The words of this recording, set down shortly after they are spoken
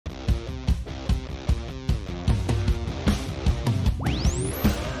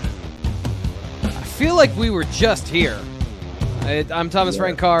feel like we were just here. I'm Thomas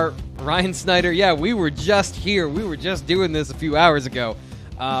Rankar, Ryan Snyder. Yeah, we were just here. We were just doing this a few hours ago.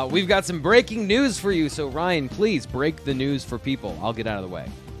 We've got some breaking news for you. So, Ryan, please break the news for people. I'll get out of the way.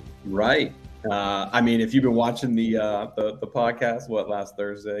 Right. I mean, if you've been watching the podcast, last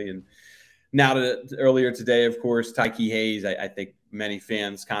Thursday, and now earlier today, of course, Tiqwai Hayes, I think many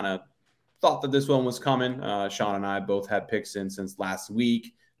fans kind of thought that this one was coming. Sean and I both had picks in since last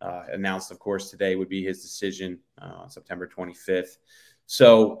week. Announced, of course, today would be his decision on September 25th.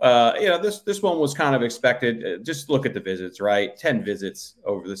 So, this one was kind of expected. Just look at the visits, right? 10 visits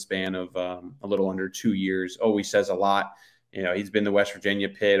over the span of a little under 2 years. Always says a lot. You know, he's been to West Virginia,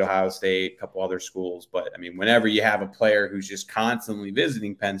 Pitt, Ohio State, a couple other schools. But, I mean, whenever you have a player who's just constantly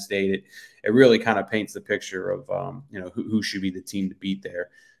visiting Penn State, it really kind of paints the picture of, who should be the team to beat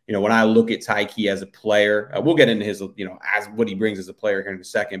there. You know, when I look at Tiqwai as a player, we'll get into his, as what he brings as a player here in a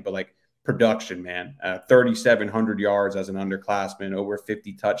second, but like production, man, 3,700 yards as an underclassman, over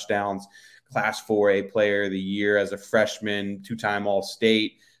 50 touchdowns, Class 4A player of the year as a freshman, two-time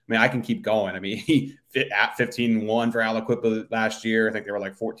All-State. I mean, I can keep going. I mean, he at 15-1 for Aliquippa last year. I think they were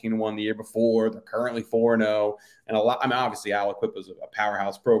like 14-1 the year before. They're currently 4-0. And a lot. I mean, obviously, Aliquippa is a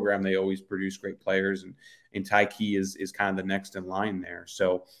powerhouse program. They always produce great players, and Tiqwai is kind of the next in line there.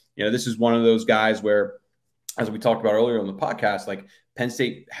 So, this is one of those guys where, as we talked about earlier on the podcast, like Penn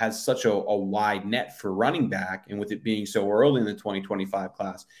State has such a wide net for running back, and with it being so early in the 2025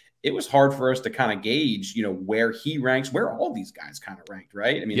 class, it was hard for us to kind of gauge, where he ranks, where all these guys kind of ranked,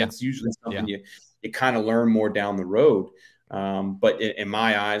 right? I mean, that's usually something you kind of learn more down the road. But in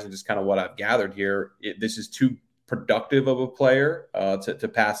my eyes, and just kind of what I've gathered here, this is too productive of a player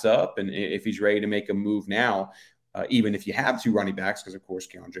to pass up. And if he's ready to make a move now, even if you have two running backs, because of course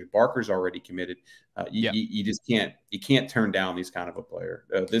Keandre Barker's already committed, you just can't turn down these kind of a player.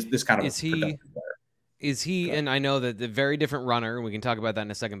 This kind of productive player. Is he, and I know that the very different runner, and we can talk about that in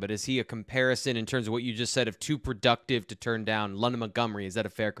a second, but is he a comparison in terms of what you just said of too productive to turn down? London Montgomery, is that a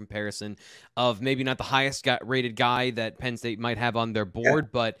fair comparison of maybe not the highest rated guy that Penn State might have on their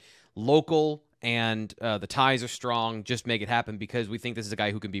board, but local and the ties are strong, just make it happen because we think this is a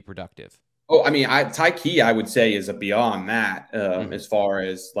guy who can be productive? Oh, I mean, Tiqwai, I would say, is a beyond that as far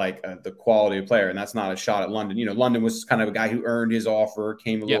as like the quality of player, and that's not a shot at London. London was kind of a guy who earned his offer,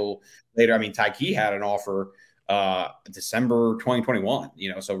 came a little later. I mean, Tiqwai had an offer December 2021.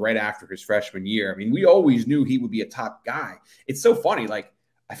 So right after his freshman year. I mean, we always knew he would be a top guy. It's so funny, like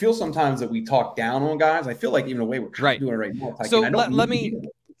I feel sometimes that we talk down on guys. I feel like even the way we're doing it right now. So let me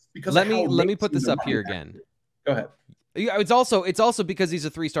put this up here again. Go ahead. It's also because he's a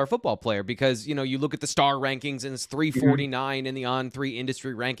three-star football player, because, you look at the star rankings and it's 349 in the On3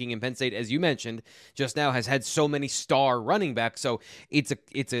 industry ranking, and Penn State, as you mentioned just now, has had so many star running backs. So it's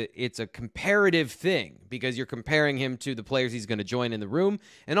a comparative thing because you're comparing him to the players he's going to join in the room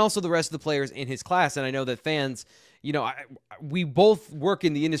and also the rest of the players in his class. And I know that fans, we both work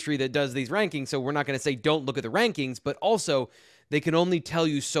in the industry that does these rankings, so we're not going to say don't look at the rankings, but also they can only tell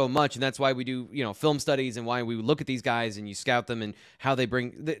you so much, and that's why we do, film studies and why we look at these guys and you scout them and how they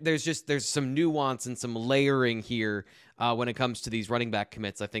bring. There's some nuance and some layering here when it comes to these running back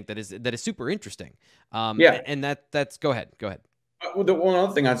commits. I think that is super interesting. And that's go ahead. Well, the one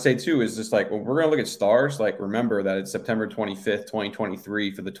other thing I'd say too is just like when we're going to look at stars, like remember that it's September 25th,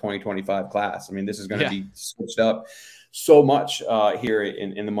 2023 for the 2025 class. I mean, this is going to be switched up so much here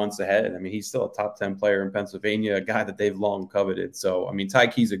in the months ahead. I mean, he's still a top 10 player in Pennsylvania, a guy that they've long coveted. So, I mean,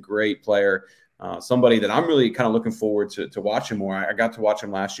 Tiqwai's a great player, somebody that I'm really kind of looking forward to watching more. I got to watch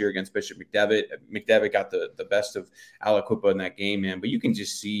him last year against Bishop McDevitt. McDevitt got the best of Aliquippa in that game, man. But you can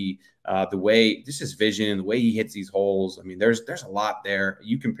just see the way, just his vision, the way he hits these holes. I mean, there's a lot there.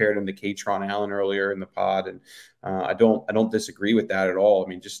 You compared him to Katron Allen earlier in the pod, and I don't disagree with that at all. I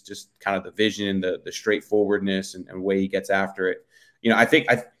mean, just kind of the vision, the straightforwardness, and the way he gets after it. I think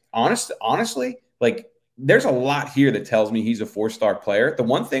honestly, like there's a lot here that tells me he's a 4-star player. The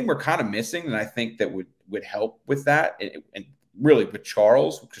one thing we're kind of missing, and I think that would help with that, and really with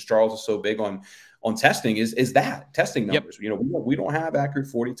Charles, because Charles is so big on testing, is that testing numbers. We don't have accurate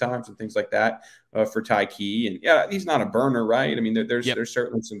 40 times and things like that for Tiqwai. And he's not a burner, right? I mean, there's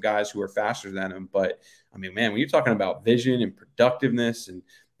certainly some guys who are faster than him, but I mean, man, when you're talking about vision and productiveness and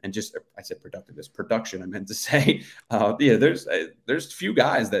just, I said productiveness, production, I meant to say, there's few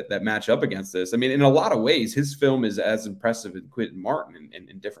guys that match up against this. I mean, in a lot of ways, his film is as impressive as Quentin Martin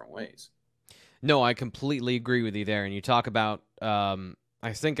in different ways. No, I completely agree with you there. And you talk about,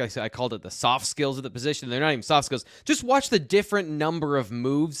 I think I called it the soft skills of the position. They're not even soft skills. Just watch the different number of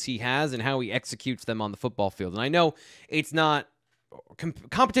moves he has and how he executes them on the football field. And I know it's not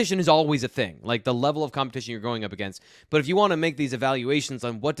competition is always a thing, like the level of competition you're going up against. But if you want to make these evaluations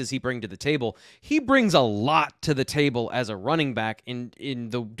on what does he bring to the table, he brings a lot to the table as a running back in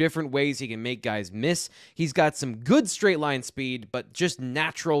the different ways he can make guys miss. He's got some good straight line speed, but just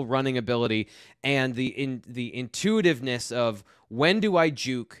natural running ability and the intuitiveness of when do I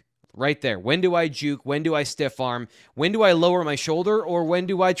juke. Right there. When do I juke? When do I stiff arm? When do I lower my shoulder? Or when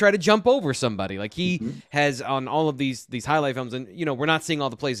do I try to jump over somebody? Like he has on all of these highlight films, and we're not seeing all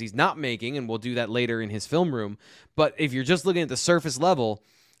the plays he's not making, and we'll do that later in his film room. But if you're just looking at the surface level,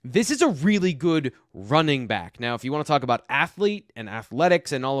 this is a really good running back. Now, if you want to talk about athlete and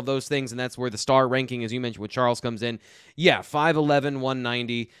athletics and all of those things, and that's where the star ranking, as you mentioned, with Charles comes in. Yeah, 5'11",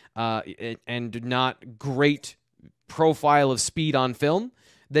 190, and not great profile of speed on film.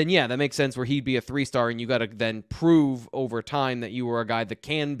 Then yeah, that makes sense where he'd be a 3-star, and you got to then prove over time that you were a guy that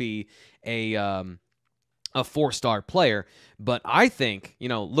can be a 4-star player. But I think,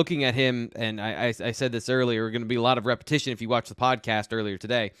 looking at him, and I said this earlier, going to be a lot of repetition if you watch the podcast earlier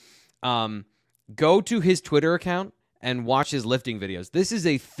today. Go to his Twitter account and watch his lifting videos. This is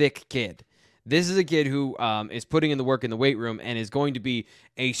a thick kid. This is a kid who is putting in the work in the weight room and is going to be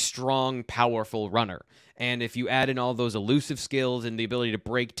a strong, powerful runner. And if you add in all those elusive skills and the ability to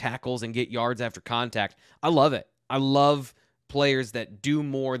break tackles and get yards after contact, I love it. I love players that do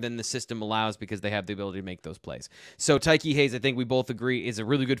more than the system allows because they have the ability to make those plays. So Tiqwai Hayes, I think we both agree, is a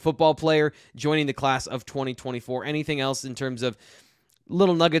really good football player joining the class of 2024. Anything else in terms of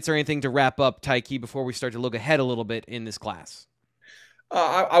little nuggets or anything to wrap up, Tiqwai, before we start to look ahead a little bit in this class?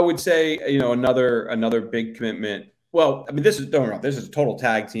 I would say, another big commitment. Well, I mean, this is a total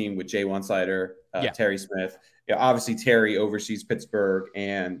tag team with J1 Sider, Terry Smith. Obviously Terry oversees Pittsburgh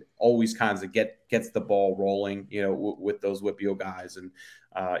and always kinds of gets the ball rolling, with those WPO guys. And,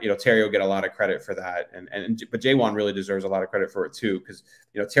 Terry will get a lot of credit for that. But J1 really deserves a lot of credit for it too. Because,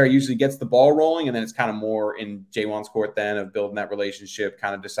 Terry usually gets the ball rolling, and then it's kind of more in J1's court then of building that relationship,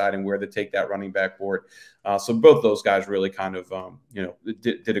 kind of deciding where to take that running back board. So both those guys really kind of,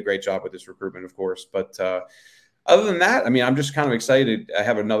 did a great job with this recruitment, of course. But, other than that, I mean, I'm just kind of excited. I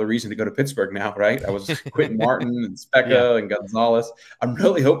have another reason to go to Pittsburgh now, right? I was Quentin Martin and Specca and Gonzalez. I'm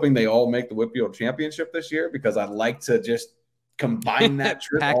really hoping they all make the WPO championship this year because I'd like to just combine that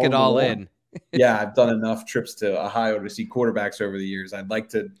trip. Pack it all in. Yeah, I've done enough trips to Ohio to see quarterbacks over the years. I'd like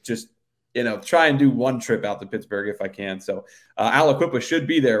to just, try and do one trip out to Pittsburgh if I can. So Aliquippa should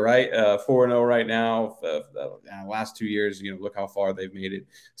be there, right? 4-0 right now. Last 2 years, look how far they've made it.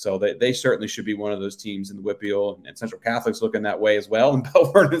 So they certainly should be one of those teams in the WPO, and Central Catholic's looking that way as well. And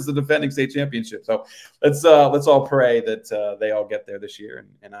Bell Vernon is the defending state championship. So let's all pray that they all get there this year,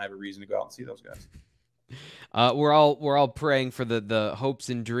 and I have a reason to go out and see those guys. We're all praying for the hopes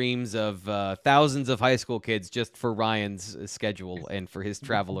and dreams of thousands of high school kids just for Ryan's schedule and for his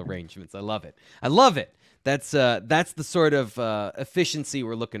travel arrangements. I love it. That's the sort of efficiency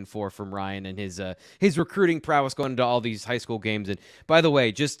we're looking for from Ryan and his recruiting prowess going into all these high school games. And by the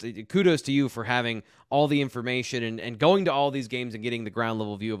way, just kudos to you for having all the information and going to all these games and getting the ground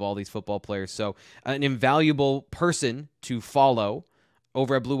level view of all these football players. So an invaluable person to follow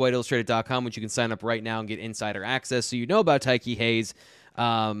over at BlueWhiteIllustrated.com, which you can sign up right now and get insider access so you know about Tiqwai Hayes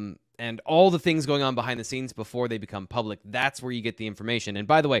and all the things going on behind the scenes before they become public. That's where you get the information. And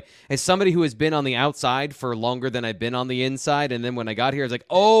by the way, as somebody who has been on the outside for longer than I've been on the inside, and then when I got here, I was like,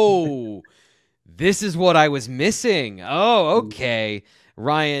 oh, this is what I was missing. Oh, okay.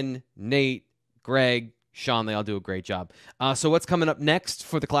 Ryan, Nate, Greg, Sean, they all do a great job. So what's coming up next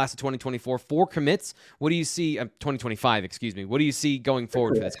for the class of 2024? 4 commits. What do you see? 2025, excuse me. What do you see going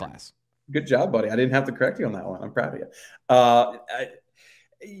forward for this class? Good job, buddy. I didn't have to correct you on that one. I'm proud of you.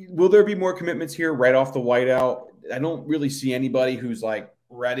 Will there be more commitments here right off the whiteout? I don't really see anybody who's like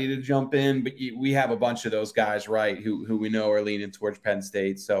ready to jump in, but we have a bunch of those guys, right, who we know are leaning towards Penn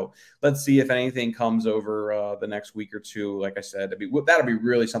State. So let's see if anything comes over the next week or two. Like I said, that'll be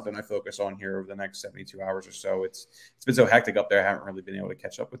really something I focus on here over the next 72 hours or so. It's been so hectic up there. I haven't really been able to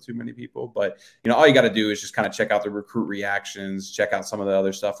catch up with too many people, but all you got to do is just kind of check out the recruit reactions, check out some of the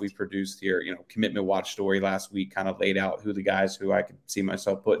other stuff we've produced here. Commitment watch story last week kind of laid out who the guys who I could see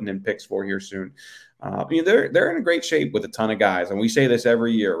myself putting in picks for here soon. They're in a great shape with a ton of guys. And we say this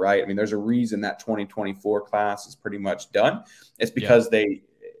every year, right? I mean, there's a reason that 2024 class is pretty much done. It's because they,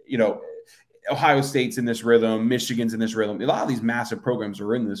 Ohio State's in this rhythm, Michigan's in this rhythm. A lot of these massive programs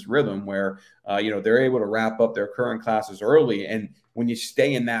are in this rhythm where, they're able to wrap up their current classes early. And when you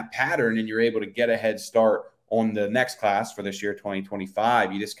stay in that pattern and you're able to get a head start on the next class for this year,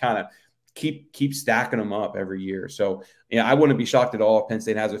 2025, you just kind of keep stacking them up every year. So, I wouldn't be shocked at all if Penn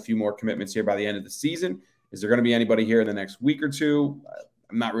State has a few more commitments here by the end of the season. Is there going to be anybody here in the next week or two?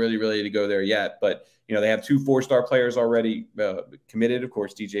 I'm not really ready to go there yet, but they have 2 4-star players already committed. Of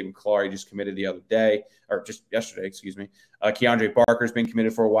course, DJ McClary just committed the other day, or just yesterday, excuse me. Keandre Barker's been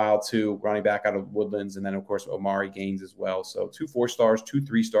committed for a while too, running back out of Woodlands, and then of course Omari Gaines as well. So 2 4-stars, 2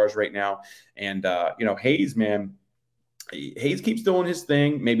 3-stars right now, and Hayes, man. Hayes keeps doing his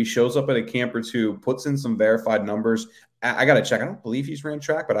thing, maybe shows up at a camp or two, puts in some verified numbers. I got to check. I don't believe he's ran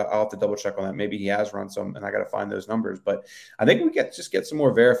track, but I'll have to double check on that. Maybe he has run some, and I got to find those numbers. But I think we get some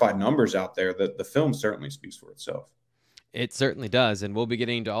more verified numbers out there. The film certainly speaks for itself. It certainly does, and we'll be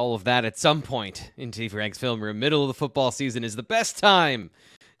getting to all of that at some point in T Frank's Film Room. Middle of the football season is the best time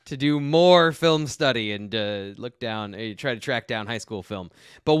to do more film study and look down, try to track down high school film.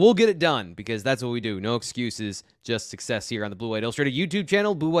 But we'll get it done because that's what we do. No excuses, just success here on the Blue White Illustrated YouTube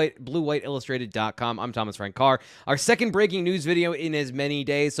channel, bluewhiteillustrated.com. I'm Thomas Frank Carr. Our second breaking news video in as many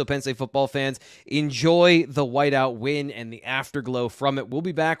days, so Penn State football fans, enjoy the whiteout win and the afterglow from it. We'll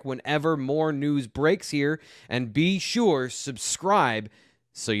be back whenever more news breaks here, and be sure, subscribe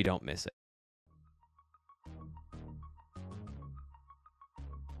so you don't miss it.